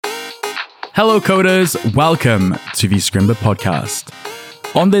Hello coders, welcome to the Scrimba podcast.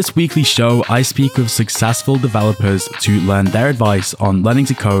 On this weekly show, I speak with successful developers to learn their advice on learning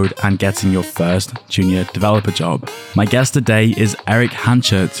to code and getting your first junior developer job. My guest today is Erik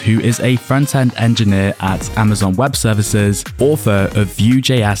Hanchett, who is a front-end engineer at Amazon Web Services, author of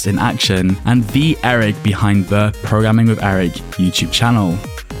Vue.js in Action, and the Erik behind the Programming with Erik YouTube channel.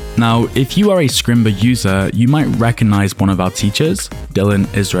 Now, if you are a Scrimba user, you might recognize one of our teachers,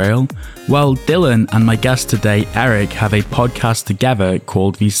 Dylan Israel. Well, Dylan and my guest today, Erik, have a podcast together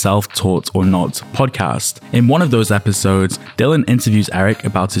called the Self-Taught or Not podcast. In one of those episodes, Dylan interviews Erik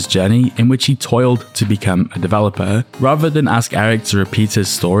about his journey in which he toiled to become a developer. Rather than ask Erik to repeat his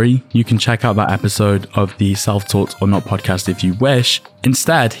story, you can check out that episode of the Self-Taught or Not podcast if you wish.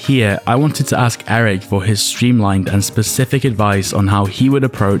 Instead, here, I wanted to ask Erik for his streamlined and specific advice on how he would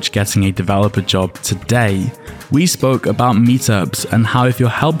approach getting a developer job today. We spoke about meetups and how if you're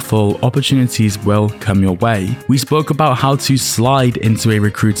helpful, opportunities will come your way. We spoke about how to slide into a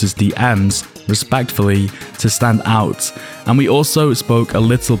recruiter's DMs respectfully to stand out. And we also spoke a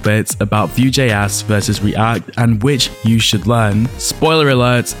little bit about Vue.js versus React and which you should learn. Spoiler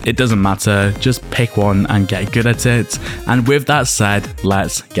alert, it doesn't matter, just pick one and get good at it. And with that said,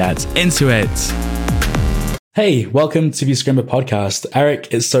 let's get into it. Hey, welcome to the Scrimba podcast.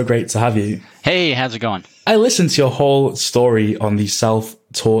 Erik, it's so great to have you. Hey, how's it going? I listened to your whole story on the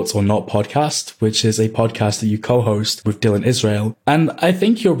Self-Taught or Not podcast, which is a podcast that you co-host with Dylan Israel. And I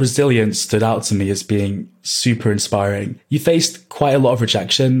think your resilience stood out to me as being super inspiring. You faced quite a lot of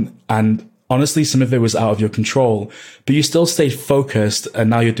rejection, and honestly, some of it was out of your control, but you still stayed focused, and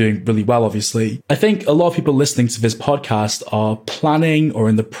now you're doing really well, obviously. I think a lot of people listening to this podcast are planning or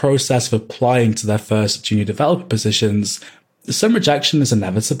in the process of applying to their first junior developer positions. Some rejection is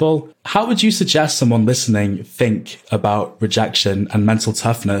inevitable. How would you suggest someone listening think about rejection and mental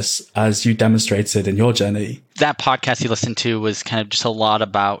toughness as you demonstrated in your journey? That podcast you listened to was kind of just a lot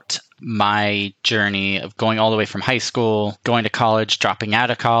about my journey of going all the way from high school, going to college, dropping out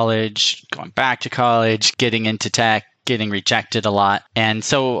of college, going back to college, getting into tech, getting rejected a lot. And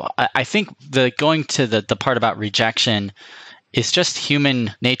so I think going to the part about rejection is just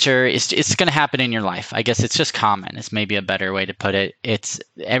human nature. It's going to happen in your life. I guess it's just common. It's maybe a better way to put it. It's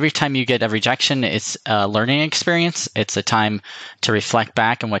every time you get a rejection, it's a learning experience. It's a time to reflect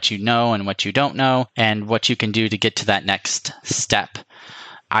back on what you know and what you don't know and what you can do to get to that next step.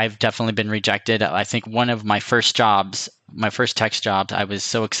 I've definitely been rejected. I think one of my first jobs, my first tech jobs, I was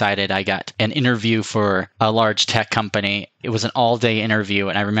so excited. I got an interview for a large tech company. It was an all-day interview,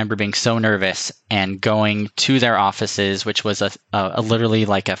 and I remember being so nervous and going to their offices, which was a literally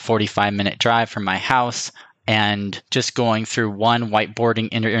like a 45-minute drive from my house, and just going through one whiteboarding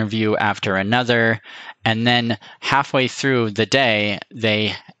interview after another. And then halfway through the day,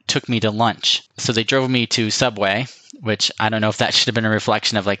 they took me to lunch. So they drove me to Subway, which I don't know if that should have been a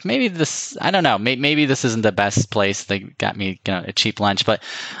reflection of like, maybe this, I don't know, maybe this isn't the best place. They got me, a cheap lunch, but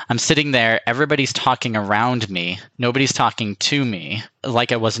I'm sitting there, everybody's talking around me. Nobody's talking to me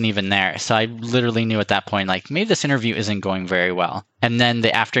like I wasn't even there. So I literally knew at that point, like maybe this interview isn't going very well. And then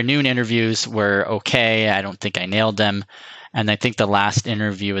the afternoon interviews were okay. I don't think I nailed them. And I think the last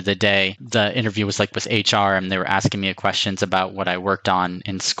interview of the day, the interview was like with HR, and they were asking me questions about what I worked on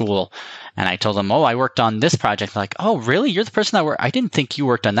in school. And I told them, I worked on this project. They're like, oh, really? You're the person that worked? I didn't think you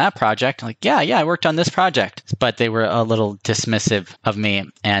worked on that project. I'm like, yeah, I worked on this project. But they were a little dismissive of me.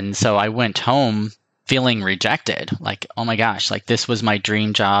 And so I went home feeling rejected, like, oh my gosh, like this was my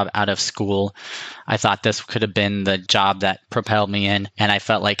dream job out of school. I thought this could have been the job that propelled me in. And I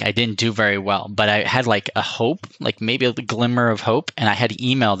felt like I didn't do very well, but I had like a hope, like maybe a glimmer of hope. And I had to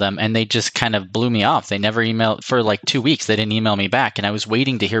email them and they just kind of blew me off. They never emailed for like 2 weeks. They didn't email me back. And I was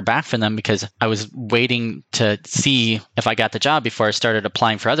waiting to hear back from them because I was waiting to see if I got the job before I started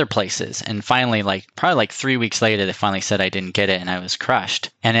applying for other places. And finally, probably like 3 weeks later, they finally said I didn't get it and I was crushed.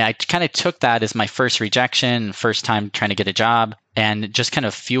 And I kind of took that as my first rejection, first time trying to get a job. And just kind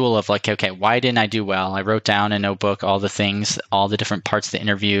of fuel of like, okay, why didn't I do well? I wrote down a notebook, all the things, all the different parts of the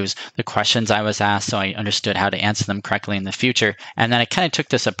interviews, the questions I was asked, so I understood how to answer them correctly in the future. And then I kind of took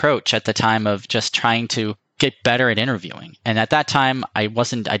this approach at the time of just trying to get better at interviewing. And at that time, I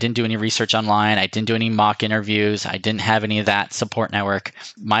didn't do any research online. I didn't do any mock interviews. I didn't have any of that support network.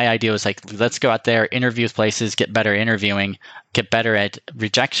 My idea was like, let's go out there, interview places, get better interviewing, get better at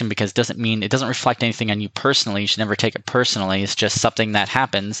rejection, because it doesn't reflect anything on you personally. You should never take it personally. It's just something that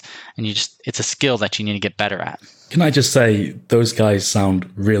happens, and it's a skill that you need to get better at. Can I just say, those guys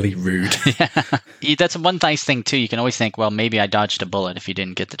sound really rude. Yeah. That's one nice thing too. You can always think, well, maybe I dodged a bullet if you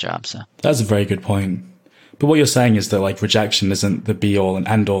didn't get the job. So that's a very good point. But what you're saying is that like rejection isn't the be all and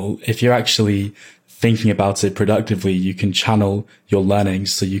end all. If you're actually thinking about it productively, you can channel your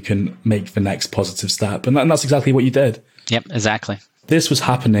learnings so you can make the next positive step. And that's exactly what you did. Yep, exactly. This was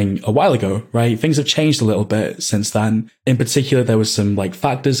happening a while ago, right? Things have changed a little bit since then. In particular, there was some like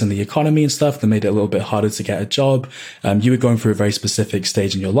factors in the economy and stuff that made it a little bit harder to get a job. You were going through a very specific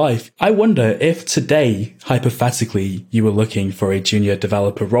stage in your life. I wonder if today, hypothetically, you were looking for a junior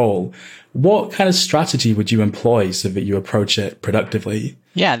developer role, what kind of strategy would you employ so that you approach it productively?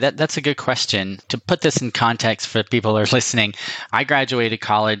 Yeah, that's a good question. To put this in context for people who are listening, I graduated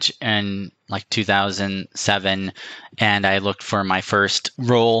college in like 2007, and I looked for my first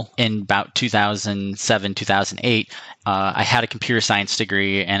role in about 2007, 2008. I had a computer science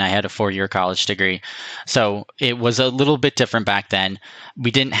degree and I had a 4-year college degree. So it was a little bit different back then.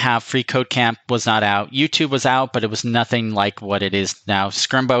 We didn't have Free Code Camp was not out. YouTube was out, but it was nothing like what it is now.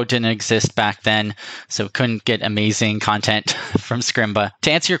 Scrimba didn't exist back then, so couldn't get amazing content from Scrimba.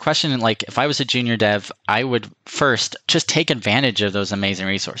 To answer your question, like if I was a junior dev, I would first just take advantage of those amazing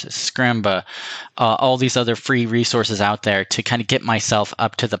resources. Scrimba, all these other free resources out there to kind of get myself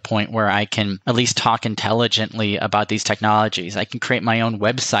up to the point where I can at least talk intelligently about these technologies. I can create my own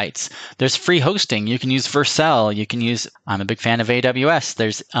websites. There's free hosting. You can use Vercel. You can use, I'm a big fan of AWS.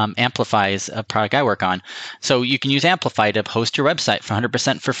 There's Amplify is a product I work on. So you can use Amplify to host your website for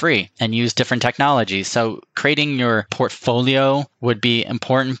 100% for free and use different technologies. So creating your portfolio would be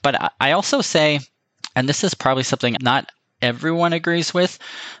important. But I also say, and this is probably something not everyone agrees with,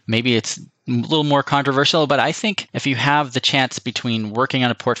 maybe it's a little more controversial, but I think if you have the chance between working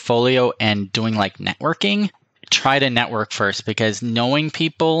on a portfolio and doing like networking, try to network first, because knowing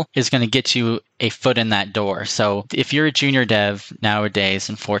people is going to get you a foot in that door. So if you're a junior dev nowadays,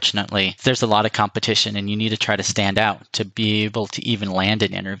 unfortunately, there's a lot of competition and you need to try to stand out to be able to even land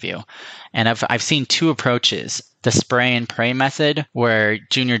an interview. And I've seen two approaches. The spray and pray method, where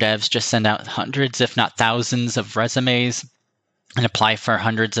junior devs just send out hundreds, if not thousands of resumes and apply for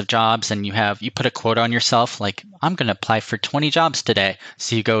hundreds of jobs, and you put a quota on yourself, like I'm going to apply for 20 jobs today.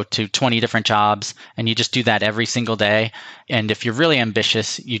 So you go to 20 different jobs and you just do that every single day. And if you're really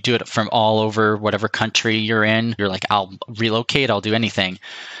ambitious, you do it from all over whatever country you're in. You're like, I'll relocate, I'll do anything.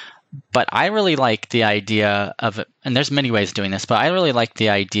 But I really like the idea of, and there's many ways of doing this, but I really like the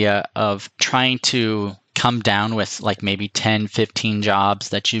idea of trying to come down with like maybe 10, 15 jobs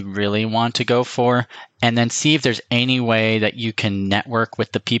that you really want to go for, and then see if there's any way that you can network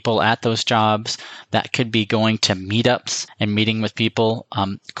with the people at those jobs. That could be going to meetups and meeting with people.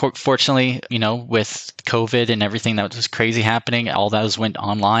 Fortunately, with COVID and everything that was crazy happening, all those went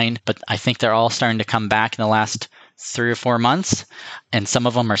online, but I think they're all starting to come back in the last 3 or 4 months, and some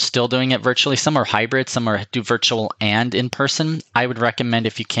of them are still doing it virtually. Some are hybrid, some do virtual and in person. I would recommend,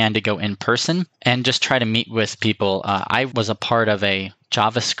 if you can, to go in person and just try to meet with people. I was a part of a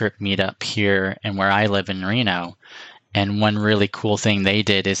JavaScript meetup here and where I live in Reno. And one really cool thing they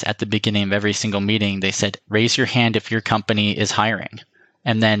did is at the beginning of every single meeting, they said, raise your hand if your company is hiring.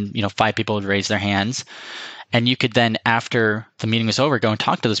 And then, 5 people would raise their hands. And you could then, after the meeting was over, go and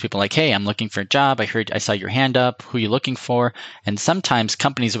talk to those people like, hey, I'm looking for a job. I saw your hand up. Who are you looking for? And sometimes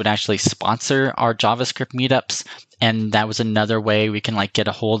companies would actually sponsor our JavaScript meetups. And that was another way we can get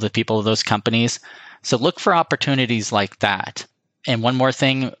a hold of people of those companies. So look for opportunities like that. And one more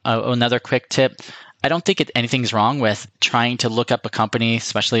thing, another quick tip. I don't think anything's wrong with trying to look up a company,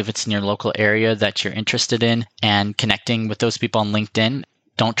 especially if it's in your local area that you're interested in, and connecting with those people on LinkedIn.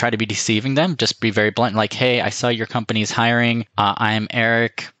 Don't try to be deceiving them. Just be very blunt. Like, hey, I saw your company's hiring. I'm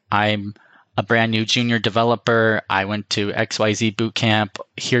Erik. I'm a brand new junior developer. I went to XYZ bootcamp.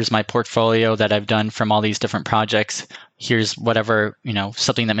 Here's my portfolio that I've done from all these different projects. Here's whatever,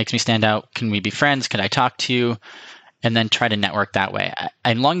 something that makes me stand out. Can we be friends? Can I talk to you? And then try to network that way.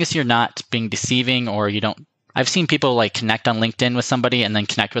 As long as you're not being deceiving, or you don't. I've seen people connect on LinkedIn with somebody and then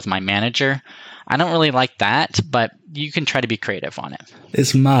connect with my manager. I don't really like that, but you can try to be creative on it.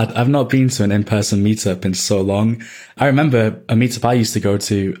 It's mad. I've not been to an in-person meetup in so long. I remember a meetup I used to go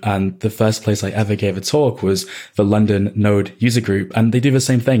to, and the first place I ever gave a talk was the London Node user group. And they do the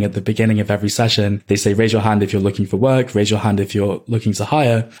same thing at the beginning of every session. They say, raise your hand if you're looking for work, raise your hand if you're looking to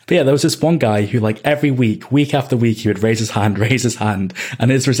hire. But yeah, there was this one guy who every week after week, he would raise his hand,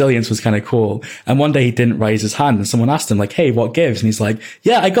 and his resilience was kind of cool. And one day he didn't raise his hand, and someone asked him hey, what gives? And he's like,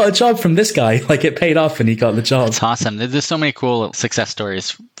 yeah, I got a job from this guy. It paid off and he got the job. That's awesome. There's so many cool success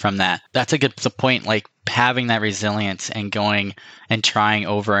stories from that. That's a good point, having that resilience and going and trying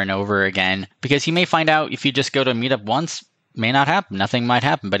over and over again. Because you may find out if you just go to a meetup once, may not happen. Nothing might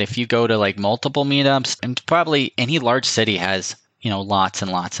happen. But if you go to multiple meetups, and probably any large city has lots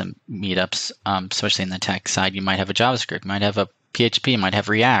and lots of meetups, especially in the tech side. You might have a JavaScript, you might have a PHP, you might have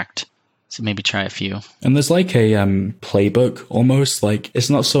React. So maybe try a few. And there's like a playbook almost, like it's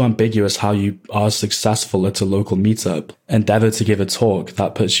not so ambiguous how you are successful at a local meetup. Endeavor to give a talk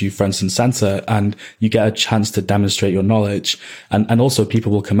that puts you front and center, and you get a chance to demonstrate your knowledge. And also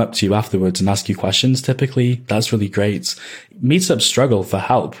people will come up to you afterwards and ask you questions typically. That's really great. Meetups struggle for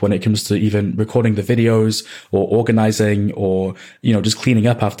help when it comes to even recording the videos or organizing or, just cleaning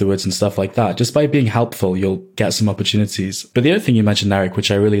up afterwards and stuff like that. Just by being helpful, you'll get some opportunities. But the other thing you mentioned, Erik,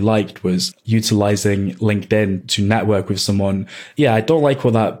 which I really liked, was utilizing LinkedIn to network with someone. Yeah, I don't like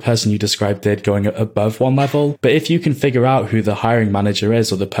what that person you described did going above one level, but if you can figure out who the hiring manager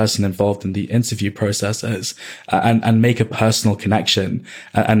is or the person involved in the interview process is, and make a personal connection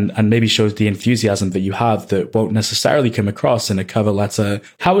and maybe shows the enthusiasm that you have that won't necessarily come across in a cover letter.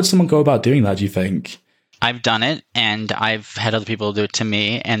 How would someone go about doing that, do you think? I've done it, and I've had other people do it to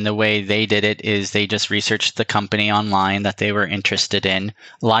me. And the way they did it is they just researched the company online that they were interested in.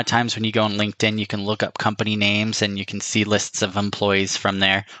 A lot of times when you go on LinkedIn, you can look up company names and you can see lists of employees from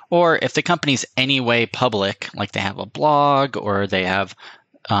there. Or if the company's anyway public, like they have a blog or they have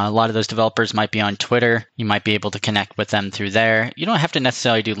a lot of those developers might be on Twitter. You might be able to connect with them through there. You don't have to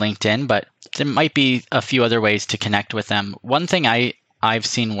necessarily do LinkedIn, but there might be a few other ways to connect with them. One thing I've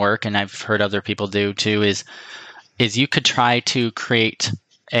seen work, and I've heard other people do too, is you could try to create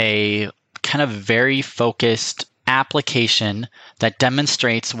a kind of very focused application that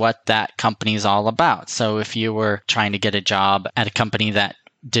demonstrates what that company is all about. So if you were trying to get a job at a company that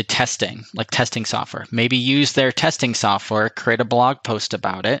did testing, like testing software, maybe use their testing software, create a blog post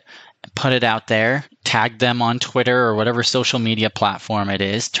about it, put it out there, tag them on Twitter or whatever social media platform it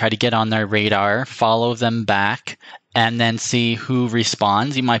is, try to get on their radar, follow them back, and then see who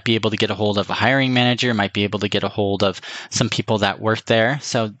responds. You might be able to get a hold of a hiring manager, might be able to get a hold of some people that work there.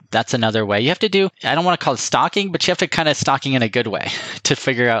 So that's another way. You have to do, I don't want to call it stalking, but you have to kind of stalking in a good way to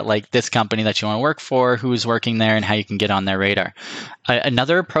figure out like this company that you want to work for, who's working there, and how you can get on their radar.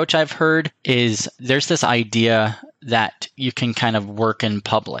 Another approach I've heard is there's this idea that you can kind of work in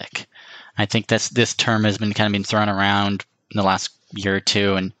public. I think this term has been thrown around in the last year or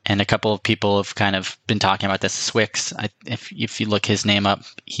two, and a couple of people have kind of been talking about this. Swix, if you look his name up,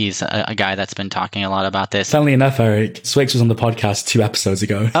 he's a guy that's been talking a lot about this. Funnily enough, Erik, Swix was on the podcast 2 episodes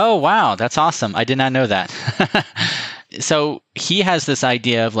ago. Oh, wow. That's awesome. I did not know that. So he has this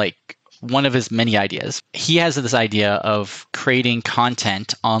idea of one of his many ideas. He has this idea of creating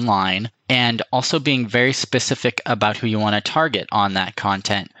content online and also being very specific about who you want to target on that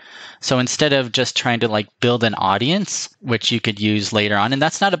content. So instead of just trying to build an audience, which you could use later on, and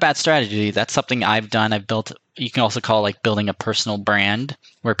that's not a bad strategy. That's something I've done. I've built, you can also call building a personal brand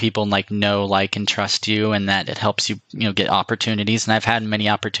where people know, like, and trust you, and that it helps you, get opportunities. And I've had many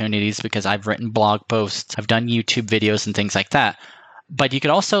opportunities because I've written blog posts, I've done YouTube videos and things like that. But you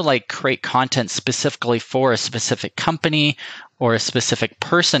could also create content specifically for a specific company or a specific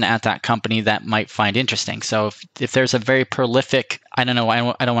person at that company that might find interesting. So if there's a very prolific, I don't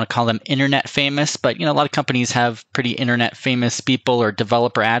want to call them internet famous, but a lot of companies have pretty internet famous people or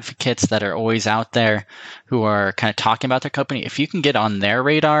developer advocates that are always out there who are kind of talking about their company. If you can get on their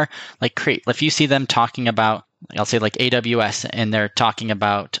radar, if you see them talking about, I'll say AWS, and they're talking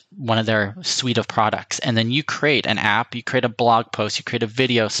about one of their suite of products, and then you create an app, you create a blog post, you create a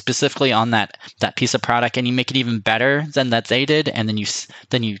video specifically on that piece of product, and you make it even better than that they did, and then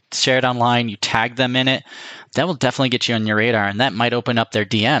you share it online, you tag them in it, that will definitely get you on your radar, and that might open up their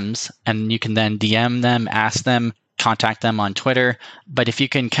DMs, and you can then DM them, ask them, contact them on Twitter. But if you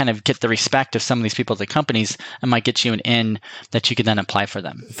can kind of get the respect of some of these people at the companies, it might get you an in that you can then apply for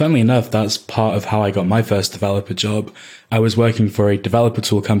them. Funnily enough, that's part of how I got my first developer job. I was working for a developer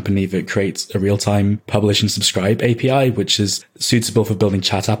tool company that creates a real-time publish and subscribe API, which is suitable for building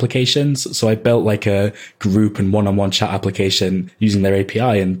chat applications. So I built a group and one-on-one chat application using their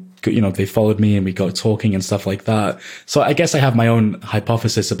API, and they followed me and we got talking and stuff like that. So I guess I have my own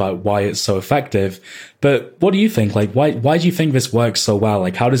hypothesis about why it's so effective. But what do you think? Why do you think this works so well?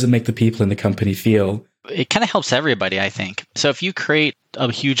 How does it make the people in the company feel? It kind of helps everybody, I think. So if you create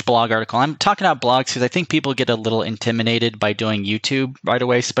a huge blog article, I'm talking about blogs because I think people get a little intimidated by doing YouTube right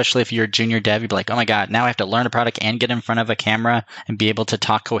away, especially if you're a junior dev. You'd be like, oh my God, now I have to learn a product and get in front of a camera and be able to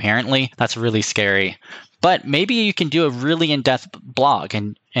talk coherently. That's really scary. But maybe you can do a really in-depth blog.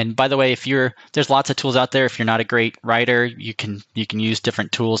 And by the way, there's lots of tools out there. If you're not a great writer, you can use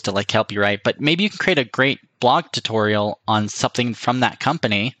different tools to help you write. But maybe you can create a great blog tutorial on something from that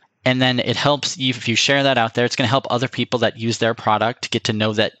company And then it helps you, if you share that out there, it's going to help other people that use their product get to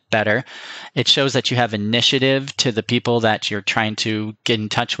know that better. It shows that you have initiative to the people that you're trying to get in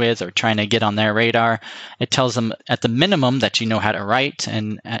touch with or trying to get on their radar. It tells them at the minimum that you know how to write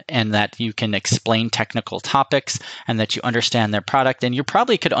and that you can explain technical topics and that you understand their product. And you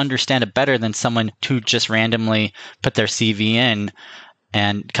probably could understand it better than someone who just randomly put their CV in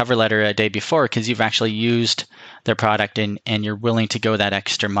and cover letter a day before, because you've actually used their product and you're willing to go that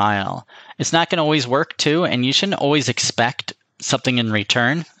extra mile. It's not going to always work too, and you shouldn't always expect something in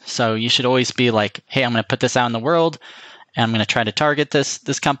return. So you should always be like, hey, I'm going to put this out in the world and I'm going to try to target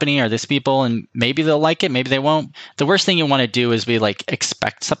this company or this people, and maybe they'll like it, maybe they won't. The worst thing you want to do is be like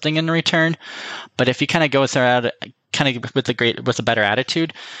expect something in return. But if you kind of go with a better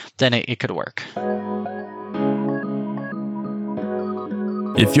attitude, then it could work.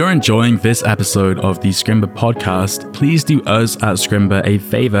 If you're enjoying this episode of the Scrimba podcast, please do us at Scrimba a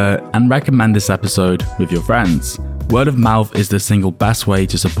favor and recommend this episode with your friends. Word of mouth is the single best way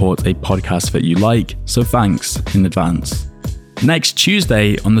to support a podcast that you like, so thanks in advance. Next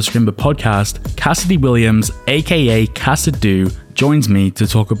Tuesday on the Scrimba podcast, Cassidy Williams, aka Cassidoo, joins me to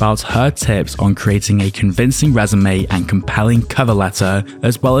talk about her tips on creating a convincing resume and compelling cover letter,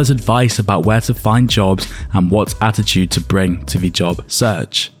 as well as advice about where to find jobs and what attitude to bring to the job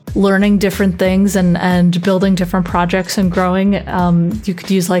search. Learning different things and building different projects and growing. You could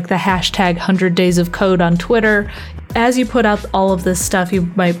use like the hashtag 100 Days of Code on Twitter. As you put out all of this stuff, you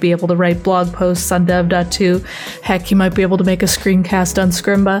might be able to write blog posts on dev.to. Heck, you might be able to make a screencast on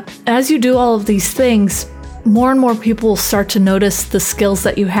Scrimba. As you do all of these things, more and more people will start to notice the skills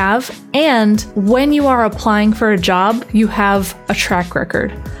that you have. And when you are applying for a job, you have a track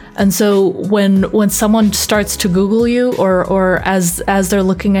record. And so when someone starts to Google you or as they're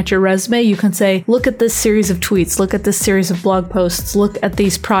looking at your resume, you can say, look at this series of tweets, look at this series of blog posts, look at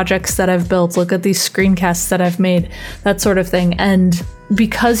these projects that I've built, look at these screencasts that I've made, that sort of thing. And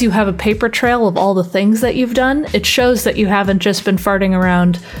because you have a paper trail of all the things that you've done, it shows that you haven't just been farting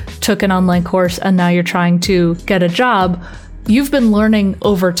around, took an online course, and now you're trying to get a job. You've been learning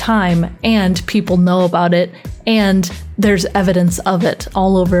over time, and people know about it, and there's evidence of it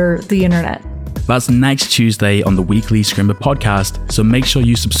all over the internet. That's next Tuesday on the weekly Scrimba podcast, so make sure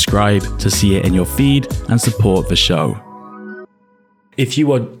you subscribe to see it in your feed and support the show. If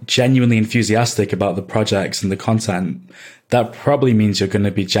you are genuinely enthusiastic about the projects and the content, that probably means you're going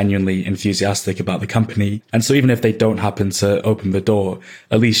to be genuinely enthusiastic about the company. And so even if they don't happen to open the door,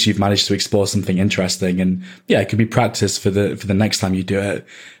 at least you've managed to explore something interesting. And yeah, it could be practice for the next time you do it.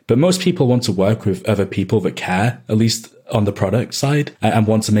 But most people want to work with other people that care, at least on the product side, and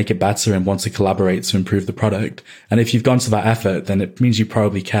want to make it better and want to collaborate to improve the product. And if you've gone to that effort, then it means you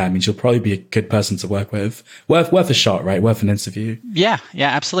probably care. It means you'll probably be a good person to work with. Worth a shot, right? Worth an interview. Yeah,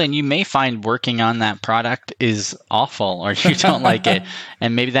 absolutely. And you may find working on that product is awful or you don't like it.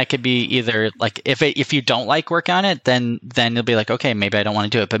 And maybe that could be either like if you don't like work on it, then you'll be like, okay, maybe I don't want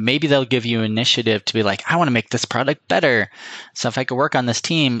to do it. But maybe they'll give you initiative to be like, I want to make this product better. So if I could work on this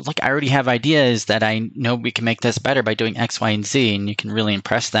team, look, I already have ideas that I know we can make this better by doing X, Y, and Z, and you can really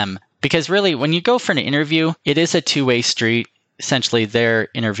impress them. Because really, when you go for an interview, it is a two-way street. Essentially, they're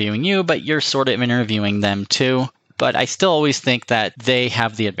interviewing you, but you're sort of interviewing them too. But I still always think that they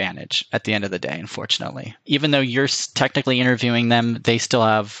have the advantage at the end of the day, unfortunately. Even though you're technically interviewing them, they still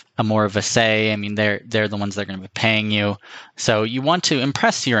have more of a say. I mean, they're the ones that are going to be paying you. So you want to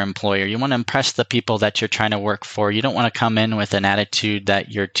impress your employer. You want to impress the people that you're trying to work for. You don't want to come in with an attitude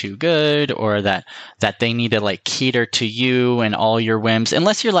that you're too good or that they need to like cater to you and all your whims.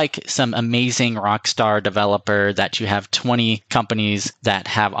 Unless you're like some amazing rock star developer that you have 20 companies that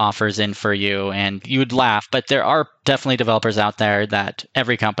have offers in for you and you would laugh. But there are definitely developers out there that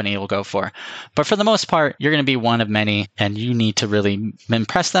every company will go for. But for the most part, you're going to be one of many and you need to really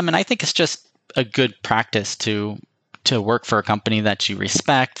impress them. And I think it's just a good practice to work for a company that you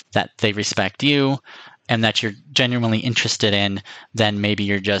respect, that they respect you, and that you're genuinely interested in, then maybe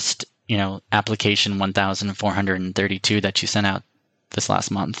you're just, application 1,432 that you sent out this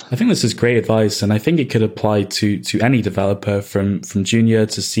last month. I think this is great advice, and I think it could apply to any developer from junior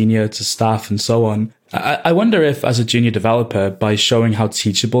to senior to staff and so on. I wonder if as a junior developer, by showing how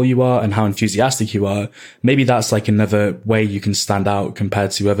teachable you are and how enthusiastic you are, maybe that's like another way you can stand out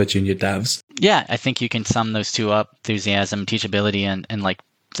compared to other junior devs. Yeah, I think you can sum those two up, enthusiasm, teachability, and like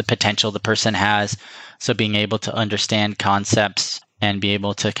the potential the person has. So being able to understand concepts and be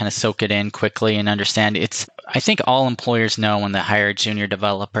able to kind of soak it in quickly and understand I think all employers know when they hire a junior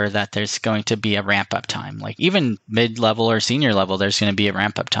developer that there's going to be a ramp up time. Like even mid-level or senior level, there's going to be a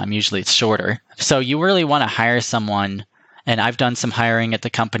ramp up time. Usually it's shorter. So you really want to hire someone And I've done some hiring at the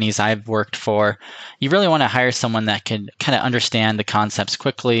companies I've worked for. You really want to hire someone that can kind of understand the concepts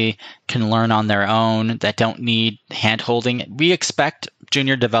quickly, can learn on their own, that don't need hand-holding. We expect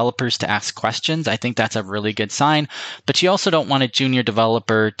junior developers to ask questions. I think that's a really good sign. But you also don't want a junior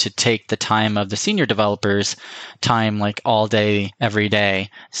developer to take the time of the senior developers' time like all day, every day.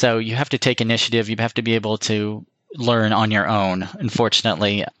 So you have to take initiative. You have to be able to learn on your own,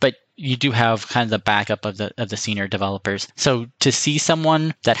 unfortunately. But you do have kind of the backup of the senior developers. So to see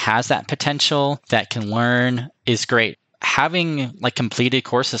someone that has that potential, that can learn, is great. Having like completed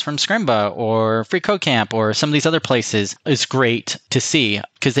courses from Scrimba or Free Code Camp or some of these other places is great to see,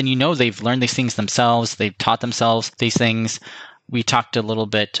 because then you know they've learned these things themselves, they've taught themselves these things. We talked a little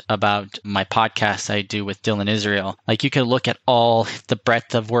bit about my podcast I do with Dylan Israel. Like, you can look at all the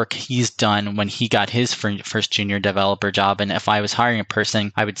breadth of work he's done when he got his first junior developer job. And if I was hiring a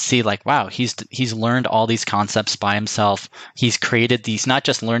person, I would see like, wow, he's learned all these concepts by himself. He's created these, not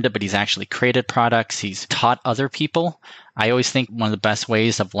just learned it, but he's actually created products. He's taught other people. I always think one of the best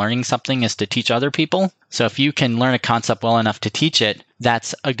ways of learning something is to teach other people. So if you can learn a concept well enough to teach it,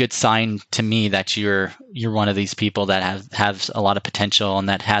 that's a good sign to me that you're one of these people that has a lot of potential and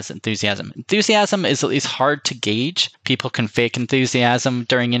that has enthusiasm. Enthusiasm is hard to gauge. People can fake enthusiasm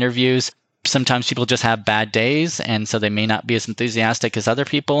during interviews. Sometimes people just have bad days, and so they may not be as enthusiastic as other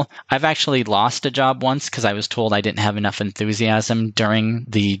people. I've actually lost a job once because I was told I didn't have enough enthusiasm during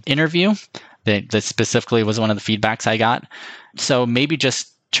the interview. That specifically was one of the feedbacks I got. So maybe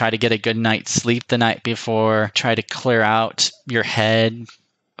just try to get a good night's sleep the night before. Try to clear out your head,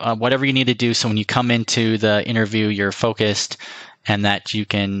 whatever you need to do, so when you come into the interview, you're focused and that you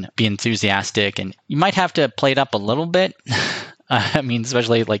can be enthusiastic. And you might have to play it up a little bit. I mean,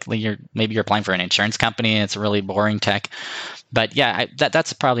 especially like maybe you're applying for an insurance company and it's really boring tech. But yeah,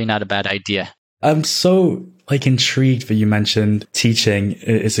 that's probably not a bad idea. I'm so intrigued that you mentioned teaching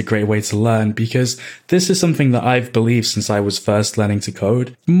is a great way to learn, because this is something that I've believed since I was first learning to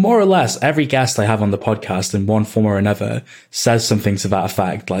code. More or less, every guest I have on the podcast in one form or another says something to that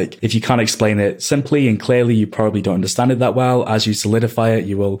effect. Like, if you can't explain it simply and clearly, you probably don't understand it that well. As you solidify it,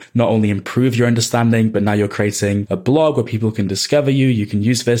 you will not only improve your understanding, but now you're creating a blog where people can discover you. You can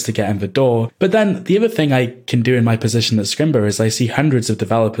use this to get in the door. But then the other thing I can do in my position at Scrimba is I see hundreds of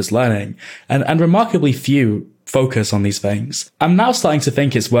developers learning, and remarkably few focus on these things. I'm now starting to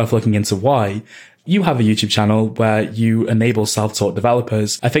think it's worth looking into why. You have a YouTube channel where you enable self-taught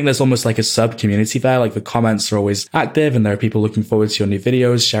developers. I think there's almost like a sub-community there. Like, the comments are always active and there are people looking forward to your new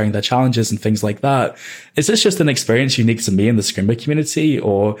videos, sharing their challenges and things like that. Is this just an experience unique to me in the Scrimba community,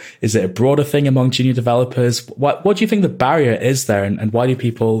 or is it a broader thing among junior developers? What do you think the barrier is there, and why do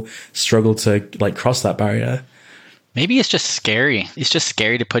people struggle to cross that barrier? Maybe it's just scary. It's just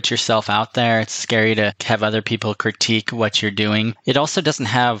scary to put yourself out there. It's scary to have other people critique what you're doing. It also doesn't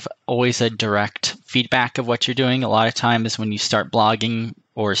have always a direct feedback of what you're doing. A lot of times when you start blogging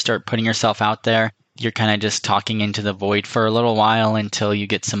or start putting yourself out there, you're kind of just talking into the void for a little while until you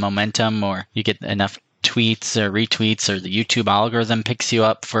get some momentum or you get enough tweets or retweets, or the YouTube algorithm picks you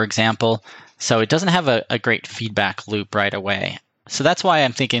up, for example. So it doesn't have a great feedback loop right away. So that's why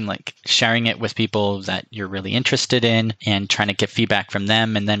I'm thinking sharing it with people that you're really interested in and trying to get feedback from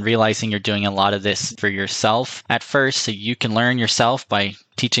them, and then realizing you're doing a lot of this for yourself at first so you can learn yourself by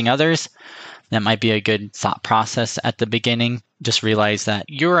teaching others. That might be a good thought process at the beginning. Just realize that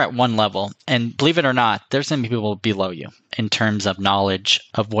you're at one level, and believe it or not, there's going to be people below you in terms of knowledge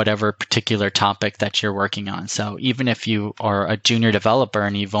of whatever particular topic that you're working on. So even if you are a junior developer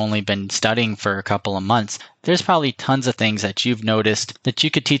and you've only been studying for a couple of months, there's probably tons of things that you've noticed that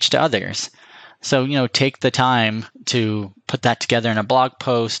you could teach to others. So, take the time to put that together in a blog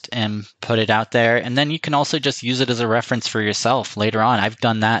post and put it out there. And then you can also just use it as a reference for yourself later on. I've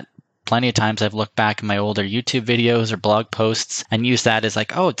done that plenty of times. I've looked back at my older YouTube videos or blog posts and used that as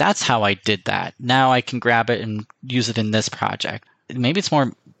oh, that's how I did that. Now I can grab it and use it in this project. Maybe it's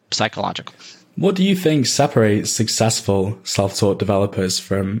more psychological. What do you think separates successful self-taught developers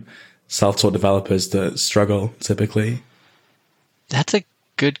from self-taught developers that struggle typically? That's a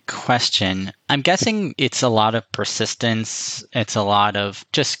good question. I'm guessing it's a lot of persistence. It's a lot of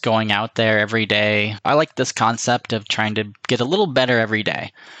just going out there every day. I like this concept of trying to get a little better every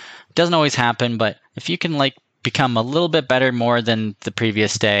day. It doesn't always happen, but if you can become a little bit better more than the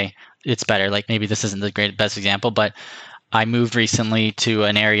previous day, it's better. Maybe this isn't the best example, but I moved recently to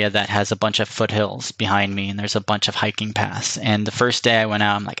an area that has a bunch of foothills behind me, and there's a bunch of hiking paths. And the first day I went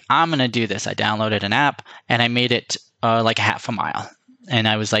out, I'm going to do this. I downloaded an app and I made it a half a mile. And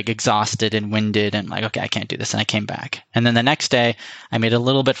I was exhausted and winded and okay, I can't do this. And I came back. And then the next day I made it a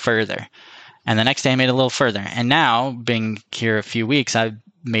little bit further. And the next day I made a little further. And now, being here a few weeks, I've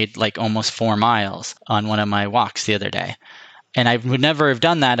made like almost 4 miles on one of my walks the other day. And I would never have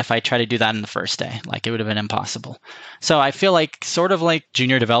done that if I tried to do that in the first day. Like, it would have been impossible. So I feel like sort of like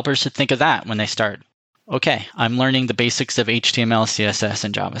junior developers should think of that when they start. Okay, I'm learning the basics of HTML, CSS,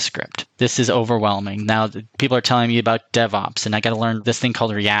 and JavaScript. This is overwhelming. Now people are telling me about DevOps, and I got to learn this thing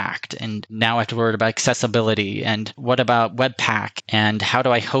called React. And now I have to learn about accessibility. And what about Webpack? And how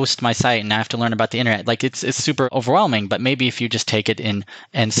do I host my site? And I have to learn about the internet. Like, it's super overwhelming. But maybe if you just take it in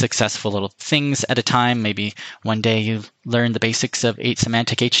successful little things at a time, maybe one day you learn the basics of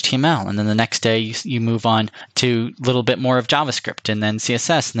semantic HTML, and then the next day you move on to a little bit more of JavaScript and then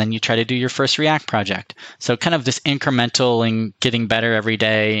CSS, and then you try to do your first React project. So kind of this incremental and getting better every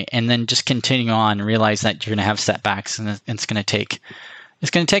day, and then just continue on and realize that you're going to have setbacks, and it's going to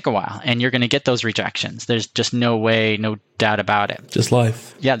take a while, and you're going to get those rejections. There's just no way, no doubt about it. Just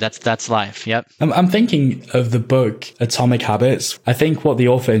life. Yeah, that's life. Yep. I'm thinking of the book Atomic Habits. I think what the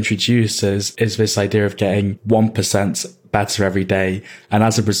author introduces is this idea of getting 1% better every day. And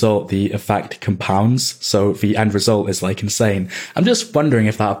as a result, the effect compounds. So the end result is like insane. I'm just wondering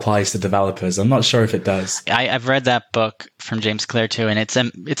if that applies to developers. I'm not sure if it does. I've read that book from James Clear too, and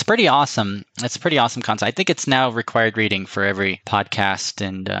it's pretty awesome. It's a pretty awesome concept. I think it's now required reading for every podcast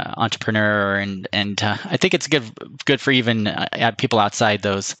and entrepreneur, and I think it's good for even people outside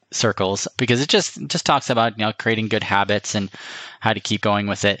those circles, because it just talks about creating good habits and how to keep going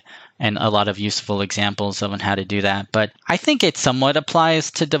with it, and a lot of useful examples of how to do that. But I think it somewhat applies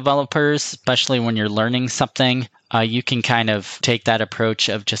to developers, especially when you're learning something. You can kind of take that approach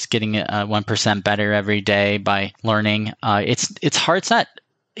of just getting 1% better every day by learning. It's hard.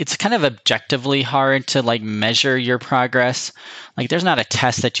 It's kind of objectively hard to like measure your progress. Like, there's not a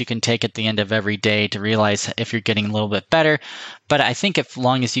test that you can take at the end of every day to realize if you're getting a little bit better. But I think as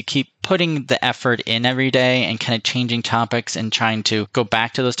long as you keep putting the effort in every day and kind of changing topics and trying to go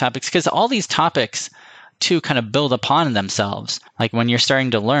back to those topics, because all these topics too kind of build upon themselves. Like, when you're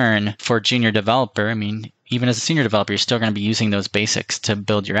starting to learn for a junior developer, I mean, even as a senior developer, you're still going to be using those basics to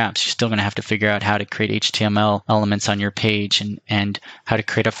build your apps. You're still going to have to figure out how to create HTML elements on your page, and how to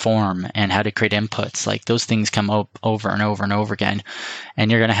create a form, and how to create inputs. Like, those things come up over and over and over again. And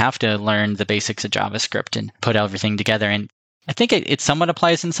you're going to have to learn the basics of JavaScript and put everything together. And I think it somewhat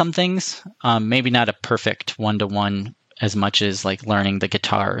applies in some things. Maybe not a perfect one-to-one as much as like learning the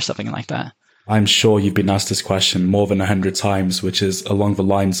guitar or something like that. I'm sure you've been asked this question more than 100 times, which is along the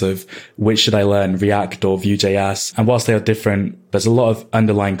lines of, which should I learn, React or Vue.js? And whilst they are different, there's a lot of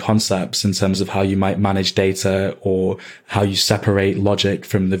underlying concepts in terms of how you might manage data or how you separate logic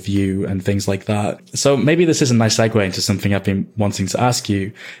from the view and things like that. So maybe this is a nice segue into something I've been wanting to ask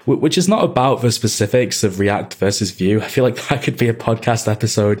you, which is not about the specifics of React versus Vue. I feel like that could be a podcast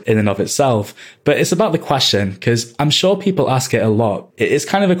episode in and of itself, but it's about the question, because I'm sure people ask it a lot. It's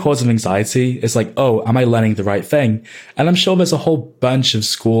kind of a cause of anxiety. It's like, oh, am I learning the right thing? And I'm sure there's a whole bunch of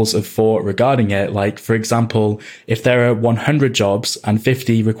schools of thought regarding it. Like, for example, if there are 100 jobs and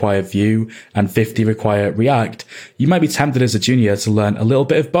 50 require Vue and 50 require React, you might be tempted as a junior to learn a little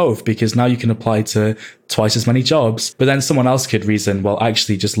bit of both, because now you can apply to twice as many jobs. But then someone else could reason, well,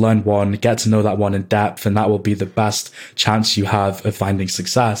 actually just learn one, get to know that one in depth, and that will be the best chance you have of finding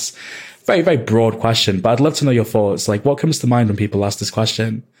success. Very, very broad question, but I'd love to know your thoughts. Like, what comes to mind when people ask this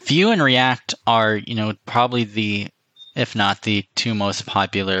question? Vue and React are, probably if not the two most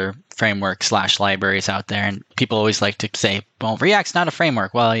popular frameworks / libraries out there. And people always like to say, well, React's not a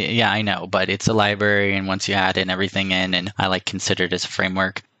framework. Well, yeah, I know, but it's a library. And once you add in everything in, and I consider it as a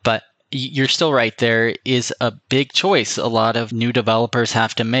framework. But you're still right. There is a big choice a lot of new developers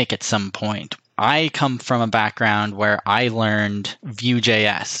have to make at some point. I come from a background where I learned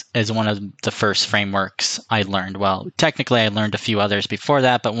Vue.js as one of the first frameworks I learned. Well, technically I learned a few others before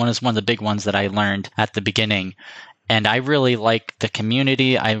that, but one is one of the big ones that I learned at the beginning. And I really liked the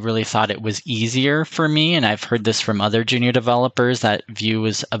community. I really thought it was easier for me. And I've heard this from other junior developers that Vue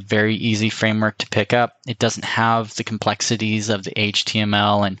is a very easy framework to pick up. It doesn't have the complexities of the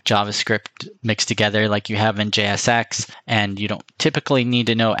HTML and JavaScript mixed together like you have in JSX. And you don't typically need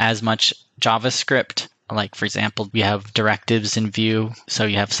to know as much JavaScript. Like, for example, we have directives in Vue. So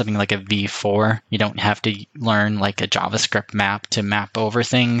you have something like a v4. You don't have to learn like a JavaScript map to map over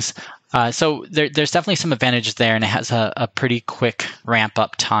things. So there's definitely some advantages there, and it has a pretty quick ramp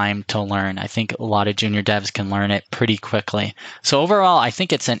up time to learn. I think a lot of junior devs can learn it pretty quickly. So overall, I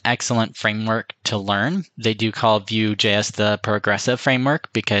think it's an excellent framework to learn. They do call Vue.js the progressive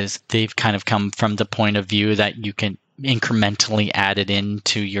framework because they've kind of come from the point of view that you can incrementally added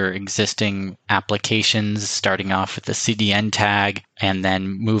into your existing applications, starting off with the CDN tag, and then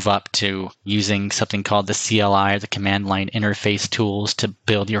move up to using something called the CLI, or the command line interface tools, to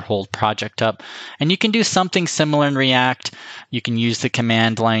build your whole project up. And you can do something similar in React. You can use the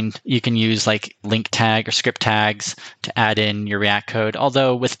command line. You can use like link tag or script tags to add in your React code.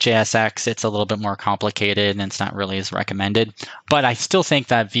 Although with JSX, it's a little bit more complicated and it's not really as recommended. But I still think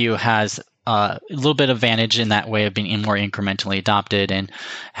that Vue has a little bit of advantage in that way of being more incrementally adopted and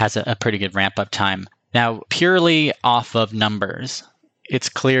has a pretty good ramp up time. Now, purely off of numbers, it's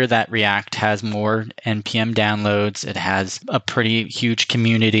clear that React has more NPM downloads. It has a pretty huge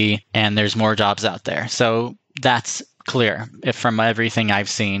community, and there's more jobs out there. So that's clear. If from everything I've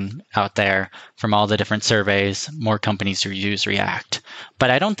seen out there, from all the different surveys, more companies use React.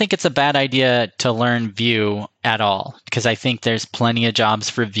 But I don't think it's a bad idea to learn Vue at all, because I think there's plenty of jobs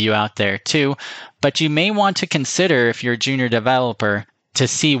for Vue out there too. But you may want to consider, if you're a junior developer, to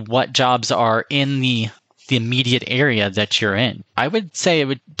see what jobs are in the immediate area that you're in. I would say it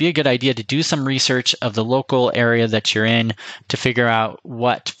would be a good idea to do some research of the local area that you're in to figure out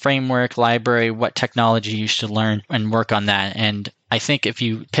what framework, library, what technology you should learn and work on that. And I think if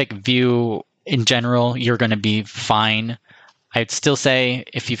you pick Vue in general, you're going to be fine. I'd still say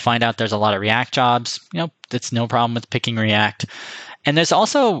if you find out there's a lot of React jobs, that's no problem with picking React. And there's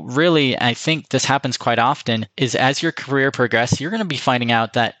also really, I think this happens quite often, is as your career progresses, you're going to be finding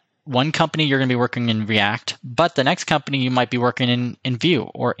out that one company you're going to be working in React, but the next company you might be working in Vue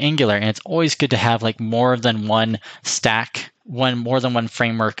or Angular. And it's always good to have like more than one stack, more than one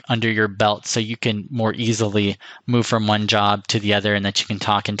framework under your belt, so you can more easily move from one job to the other, and that you can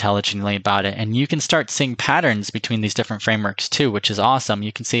talk intelligently about it. And you can start seeing patterns between these different frameworks too, which is awesome.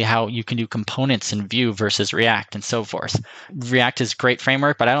 You can see how you can do components in Vue versus React and so forth. React is a great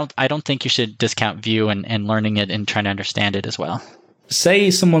framework, but I don't think you should discount Vue and learning it and trying to understand it as well.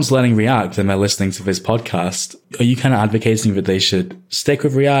 Say someone's learning React and they're listening to this podcast. Are you kind of advocating that they should stick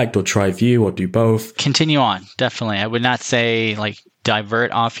with React or try Vue or do both? Continue on, definitely. I would not say like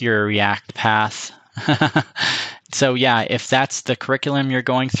divert off your React path. So yeah, if that's the curriculum you're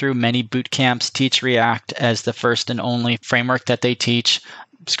going through, many boot camps teach React as the first and only framework that they teach.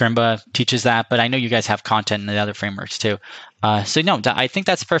 Scrimba teaches that, but I know you guys have content in the other frameworks too. So no, I think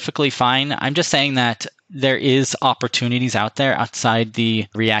that's perfectly fine. I'm just saying that there is opportunities out there outside the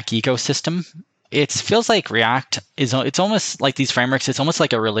React ecosystem. It feels like React it's almost like these frameworks, it's almost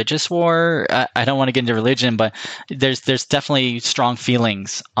like a religious war. I don't want to get into religion, but there's definitely strong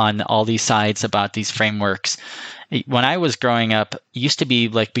feelings on all these sides about these frameworks. When I was growing up, it used to be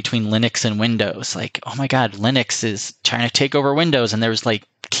like between Linux and Windows, like, oh my God, Linux is trying to take over Windows. And there was like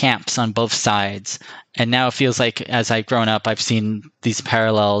camps on both sides. And now it feels like as I've grown up, I've seen these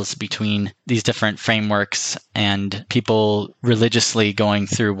parallels between these different frameworks and people religiously going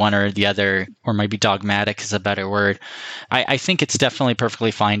through one or the other, or maybe dogmatic is a better word. I think it's definitely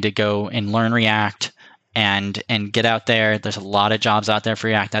perfectly fine to go and learn React and get out there. There's a lot of jobs out there for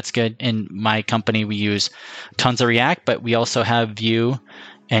React. That's good. In my company, we use tons of React, but we also have Vue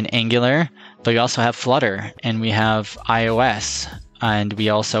and Angular, but we also have Flutter, and we have iOS, and we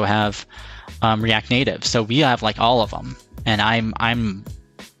also have React Native. So we have like all of them. And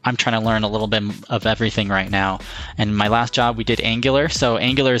I'm trying to learn a little bit of everything right now. And my last job, we did Angular. So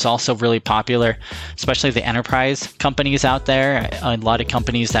Angular is also really popular, especially the enterprise companies out there. A lot of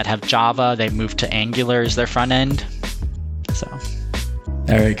companies that have Java, they move to Angular as their front end. So,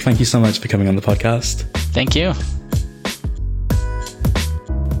 Erik, thank you so much for coming on the podcast. Thank you.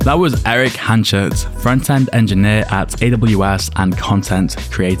 That was Erik Hanchett, front-end engineer at AWS and content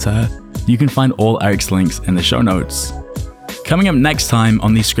creator. You can find all Erik's links in the show notes. Coming up next time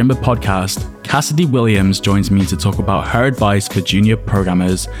on the Scrimba podcast, Cassidy Williams joins me to talk about her advice for junior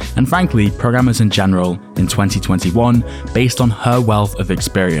programmers and frankly, programmers in general in 2021 based on her wealth of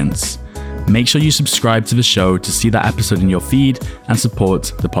experience. Make sure you subscribe to the show to see that episode in your feed and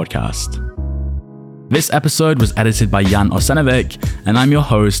support the podcast. This episode was edited by Jan Osenovic, and I'm your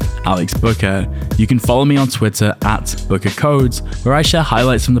host, Alex Booker. You can follow me on Twitter at BookerCodes, where I share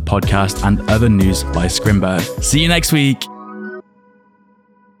highlights from the podcast and other news by Scrimba. See you next week.